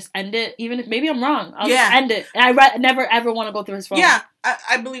rather just end it. Even if maybe I'm wrong. I'll just end it. And I never, ever want to go through his phone. Yeah,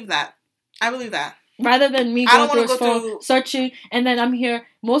 I believe that. Rather than me going through his phone, searching, and then I'm here.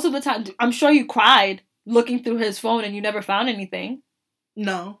 Most of the time, I'm sure you cried looking through his phone and you never found anything.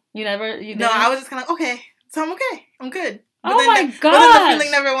 No. You never? No, I was just kind of like, okay, so I'm okay. I'm good. But my God! But then the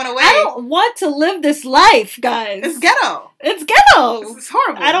feeling never went away. I don't want to live this life, guys. It's ghetto. It's ghetto. It's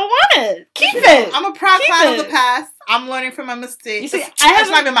horrible. I don't want it. Keep it. I'm a proud clown of the past. I'm learning from my mistakes. You see, it's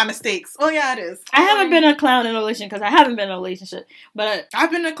not even my mistakes. Well, yeah, it is. I haven't been a clown in a relationship because I haven't been in a relationship. But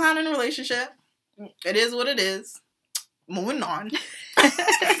I've been a clown in a relationship. It is what it is. Moving on.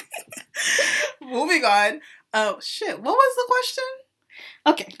 Moving on. Oh, shit. What was the question?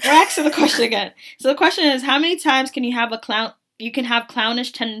 Okay, we're asking the question again. So the question is, how many times can you have you can have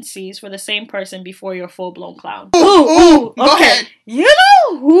clownish tendencies for the same person before you're a full-blown clown? Ooh, okay. Go ahead. You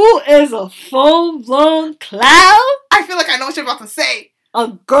know who is a full-blown clown? I feel like I know what you're about to say.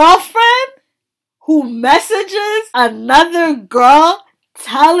 A girlfriend who messages another girl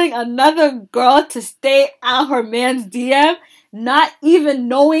telling another girl to stay out her man's DM, not even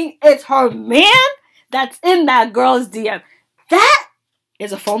knowing it's her man that's in that girl's DM. That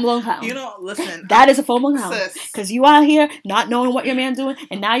is a full-blown clown. You know, listen. That is a full-blown clown. Because you out here not knowing what your man's doing,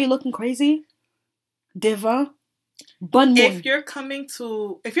 and now you're looking crazy. Diva. Bun if you're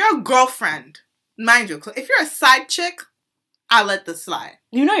a girlfriend, mind you, if you're a side chick, I let this slide.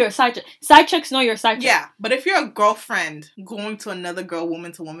 You know you're a side chick. Side chicks know you're a side chick. Yeah, but if you're a girlfriend going to another girl,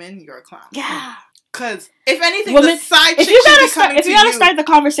 woman to woman, you're a clown. Yeah. Because if anything, the side chick if you gotta start the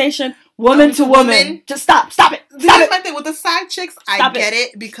conversation woman to woman, just stop it. That's my thing with the side chicks. I get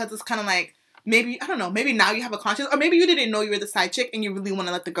it because it's kind of like maybe I don't know. Maybe now you have a conscience, or maybe you didn't know you were the side chick and you really want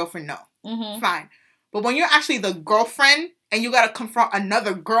to let the girlfriend know. Mm-hmm. Fine, but when you're actually the girlfriend and you gotta confront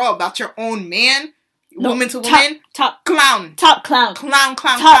another girl about your own man. Woman to woman, top clown. Sis,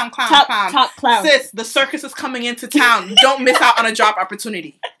 the circus is coming into town. Don't miss out on a job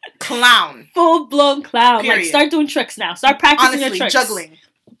opportunity. Clown. Full-blown clown. Period. Like, start doing tricks now. Start practicing your tricks. Juggling.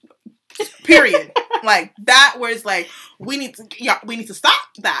 Period. Like, that where it's like, we need to stop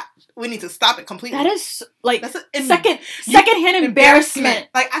that. We need to stop it completely. That is, like, second-hand embarrassment.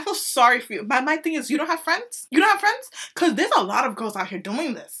 Like, I feel sorry for you. My thing is, you don't have friends? You don't have friends? Because there's a lot of girls out here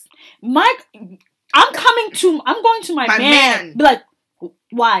doing this. I'm going to my man. Be like,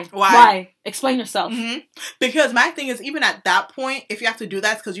 why? Explain yourself. Mm-hmm. Because my thing is, even at that point, if you have to do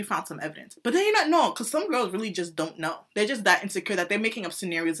that, it's because you found some evidence. But then you don't know, because some girls really just don't know. They're just that insecure that they're making up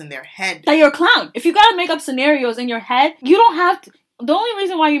scenarios in their head. That you're a clown. If you gotta make up scenarios in your head, you don't have to. The only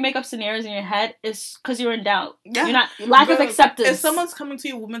reason why you make up scenarios in your head is because you're in doubt. Yeah. You're not lack of acceptance. If someone's coming to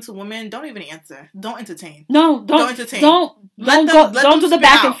you woman to woman, don't even answer. Don't entertain. No, don't entertain. Don't do the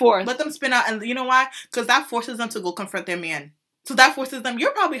back and forth. Let them spin out, and you know why? Because that forces them to go confront their man. So that forces them.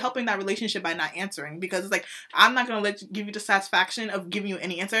 You're probably helping that relationship by not answering, because it's like, I'm not gonna give you the satisfaction of giving you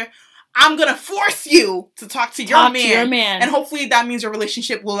any answer. I'm gonna force you to talk to your man. And hopefully that means your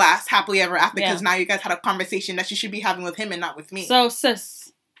relationship will last happily ever after, because now you guys had a conversation that you should be having with him and not with me. So,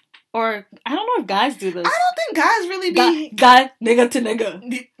 sis, or I don't know if guys do this. I don't think guys really be... Guy, nigga to nigga.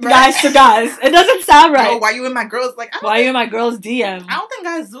 Right? Guys to guys. It doesn't sound right. Oh, why you in my girls... Why you in my girls' DM? I don't think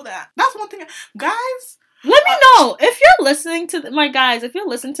guys do that. That's one thing. Guys... Let me know. If you're listening to... My guys, if you're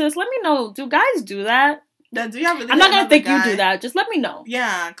listening to this, let me know. Do guys do that? I'm not gonna think you do that. Just let me know.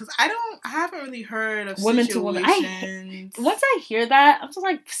 Yeah, because I haven't really heard of women situations. to women. Once I hear that, I'm just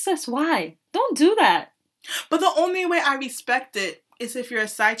like, sis, why? Don't do that. But the only way I respect it is if you're a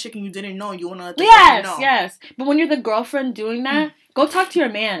side chick and you didn't know, you want to let the person know. Yes. But when you're the girlfriend doing that, go talk to your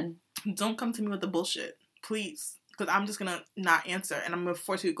man. Don't come to me with the bullshit, please. Because I'm just going to not answer. And I'm going to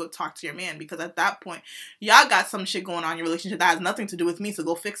force you to go talk to your man. Because at that point, y'all got some shit going on in your relationship that has nothing to do with me. So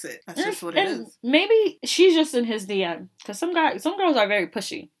go fix it. That's just what it is. Maybe she's just in his DM. Because some girls are very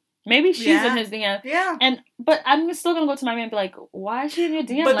pushy. Maybe she's in his DM. Yeah. But I'm still going to go to my man and be like, why is she in your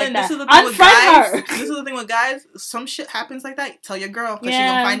DM but like then that? Unfriend her. This is the thing with guys. Some shit happens like that. Tell your girl. Because she's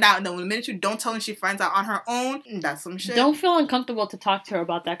going to find out. And then the minute you don't tell her, she finds out on her own. That's some shit. Don't feel uncomfortable to talk to her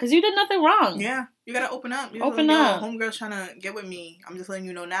about that. Because you did nothing wrong. Yeah. You got to open up. Open up. Homegirl's trying to get with me. I'm just letting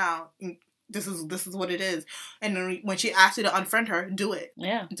you know now. This is what it is. And then when she asks you to unfriend her, do it.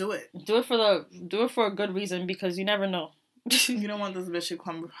 Yeah. Do it. Do it for a good reason, because you never know. You don't want this bitch to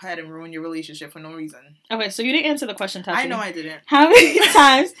come ahead and ruin your relationship for no reason. Okay, so you didn't answer the question, Tati. I know I didn't. How many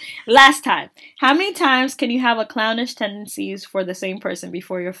times, how many times can you have a clownish tendencies for the same person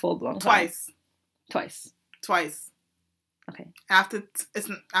before you're full-blown clown? Twice. Okay. After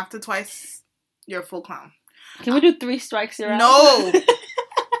twice, you're a full clown. Can we do 3 strikes, you're out? No!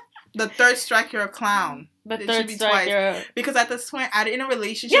 The 3rd strike, you're a clown. The 3rd strike, you're out. Because at this point, in a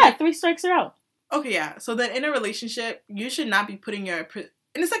relationship... Yeah, 3 strikes, you're out. Okay, yeah. So then in a relationship, you should not be putting your... And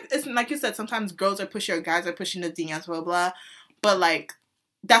it's like you said, sometimes girls are pushing or guys are pushing the DMs, blah, blah. But, like,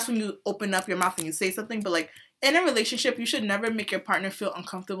 that's when you open up your mouth and you say something. But, like, in a relationship, you should never make your partner feel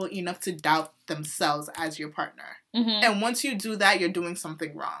uncomfortable enough to doubt themselves as your partner. Mm-hmm. And once you do that, you're doing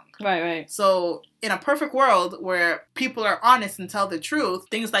something wrong. Right. So in a perfect world where people are honest and tell the truth,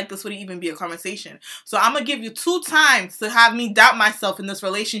 things like this wouldn't even be a conversation. So I'm going to give you 2 times to have me doubt myself in this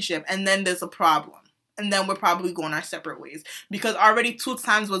relationship, and then there's a problem. And then we're probably going our separate ways. Because already 2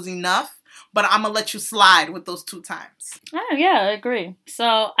 times was enough, but I'm going to let you slide with those 2 times. Oh, yeah, I agree.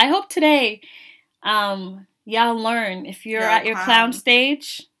 So I hope today y'all learn if you're at your clown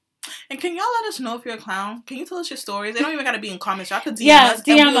stage. And can y'all let us know if you're a clown? Can you tell us your stories? They don't even got to be in comments. Y'all could DM us.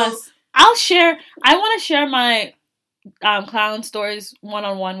 Yeah, DM us. I want to share my clown stories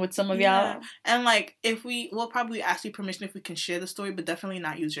one-on-one with some of y'all. And like, we'll probably ask you permission if we can share the story, but definitely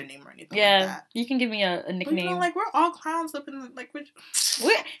not use your name or anything like that. You can give me a nickname. But, we're all clowns up in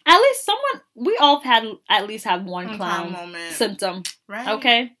we all have at least have one clown moment. Symptom. Right?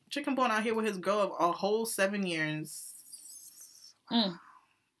 Okay? Chicken Bone out here with his girl of a whole 7 years.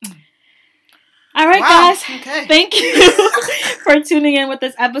 All right, guys. Okay. Thank you for tuning in with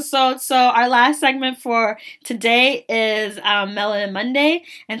this episode. So our last segment for today is Melanin Monday.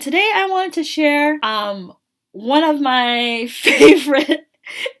 And today I wanted to share one of my favorite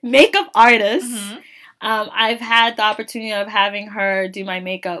makeup artists. Mm-hmm. I've had the opportunity of having her do my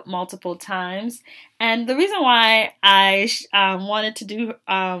makeup multiple times. And the reason why I wanted to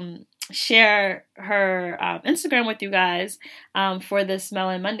share her Instagram with you guys for this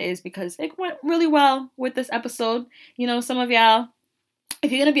Melanin Mondays because it went really well with this episode. You know, some of y'all,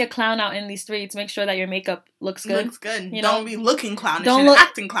 if you're going to be a clown out in these streets, make sure that your makeup looks good. Looks good. You don't be looking clownish and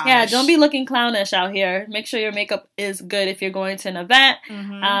acting clownish. Yeah, don't be looking clownish out here. Make sure your makeup is good if you're going to an event.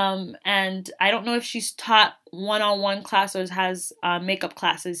 Mm-hmm. And I don't know if she's taught one-on-one class or has makeup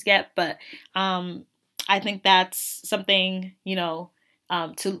classes yet, but I think that's something,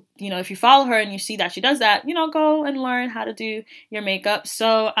 if you follow her and you see that she does that, go and learn how to do your makeup.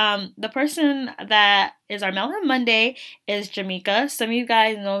 So the person that is our Melanin Monday is Jamaica. Some of you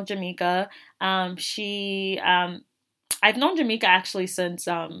guys know Jamaica. I've known Jamaica actually since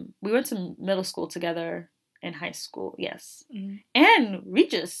we went to middle school together in high school. Yes. Mm-hmm. And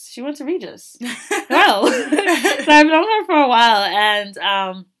Regis. She went to Regis. Well, so I've known her for a while,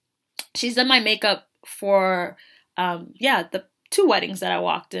 and she's done my makeup for the 2 weddings that I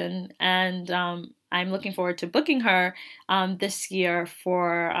walked in, and I'm looking forward to booking her this year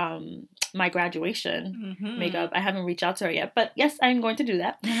for my graduation makeup. I haven't reached out to her yet, but yes, I'm going to do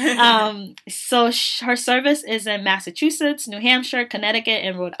that. So her service is in Massachusetts, New Hampshire, Connecticut,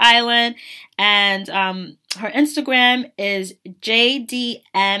 and Rhode Island, and her Instagram is JDMXCV.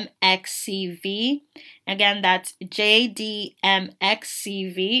 Again, that's JDMXCV,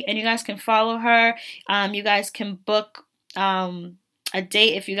 and you guys can follow her. You guys can book a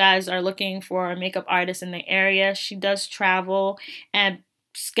date if you guys are looking for a makeup artist in the area. She does travel, and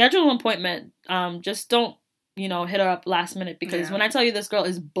schedule an appointment. Just don't, hit her up last minute, because when I tell you this girl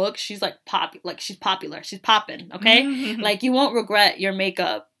is booked, she's she's popular. She's popping, okay? You won't regret your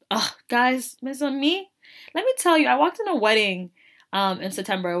makeup. Ugh, guys, Miss Me, let me tell you, I walked in a wedding in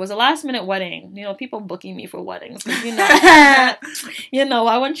September. It was a last minute wedding. People booking me for weddings. Why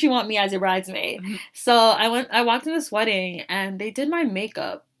wouldn't you want me as your bridesmaid? So I walked in this wedding and they did my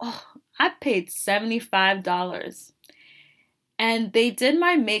makeup. Oh, I paid $75. And they did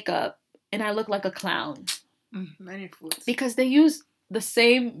my makeup and I look like a clown. Because they use the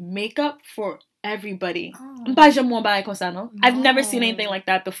same makeup for everybody. Oh. I've never seen anything like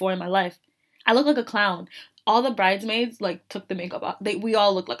that before in my life. I look like a clown. All the bridesmaids took the makeup off. We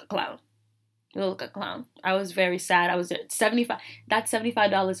all look like a clown. We look like a clown. I was very sad. I was at $75. That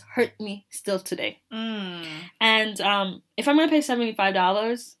 $75 hurt me still today. And if I'm gonna pay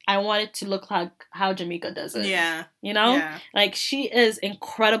 $75, I want it to look like how Jamaica does it. Yeah. Yeah. She is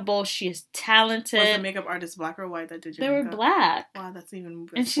incredible. She is talented. Was the makeup artist black or white that did your makeup? They were black. Wow, that's even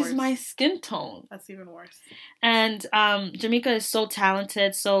worse. And she's my skin tone. That's even worse. And Jamaica is so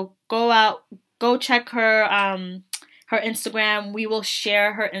talented. So go check her her Instagram. We will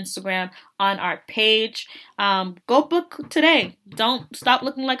share her Instagram on our page. Go book today. Don't stop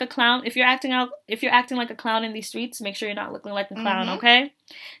looking like a clown. If you're acting like a clown in these streets, make sure you're not looking like a clown, okay?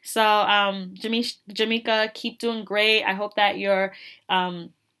 So Jamaica, keep doing great. I hope that your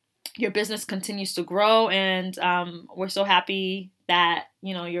business continues to grow, and we're so happy that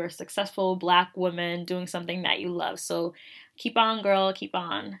you're a successful Black woman doing something that you love. So keep on, girl, keep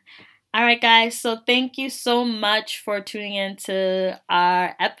on. All right, guys, so thank you so much for tuning in to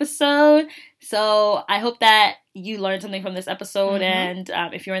our episode. So I hope that you learned something from this episode, and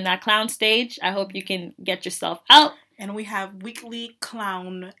if you're in that clown stage, I hope you can get yourself out And we have weekly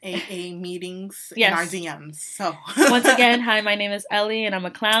clown AA meetings Yes. in our DMs. So once again, hi, my name is Ellie and I'm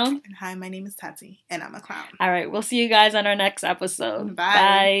a clown. And hi, my name is Tati and I'm a clown. All right, we'll see you guys on our next episode.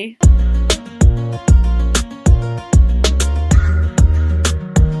 Bye. Bye.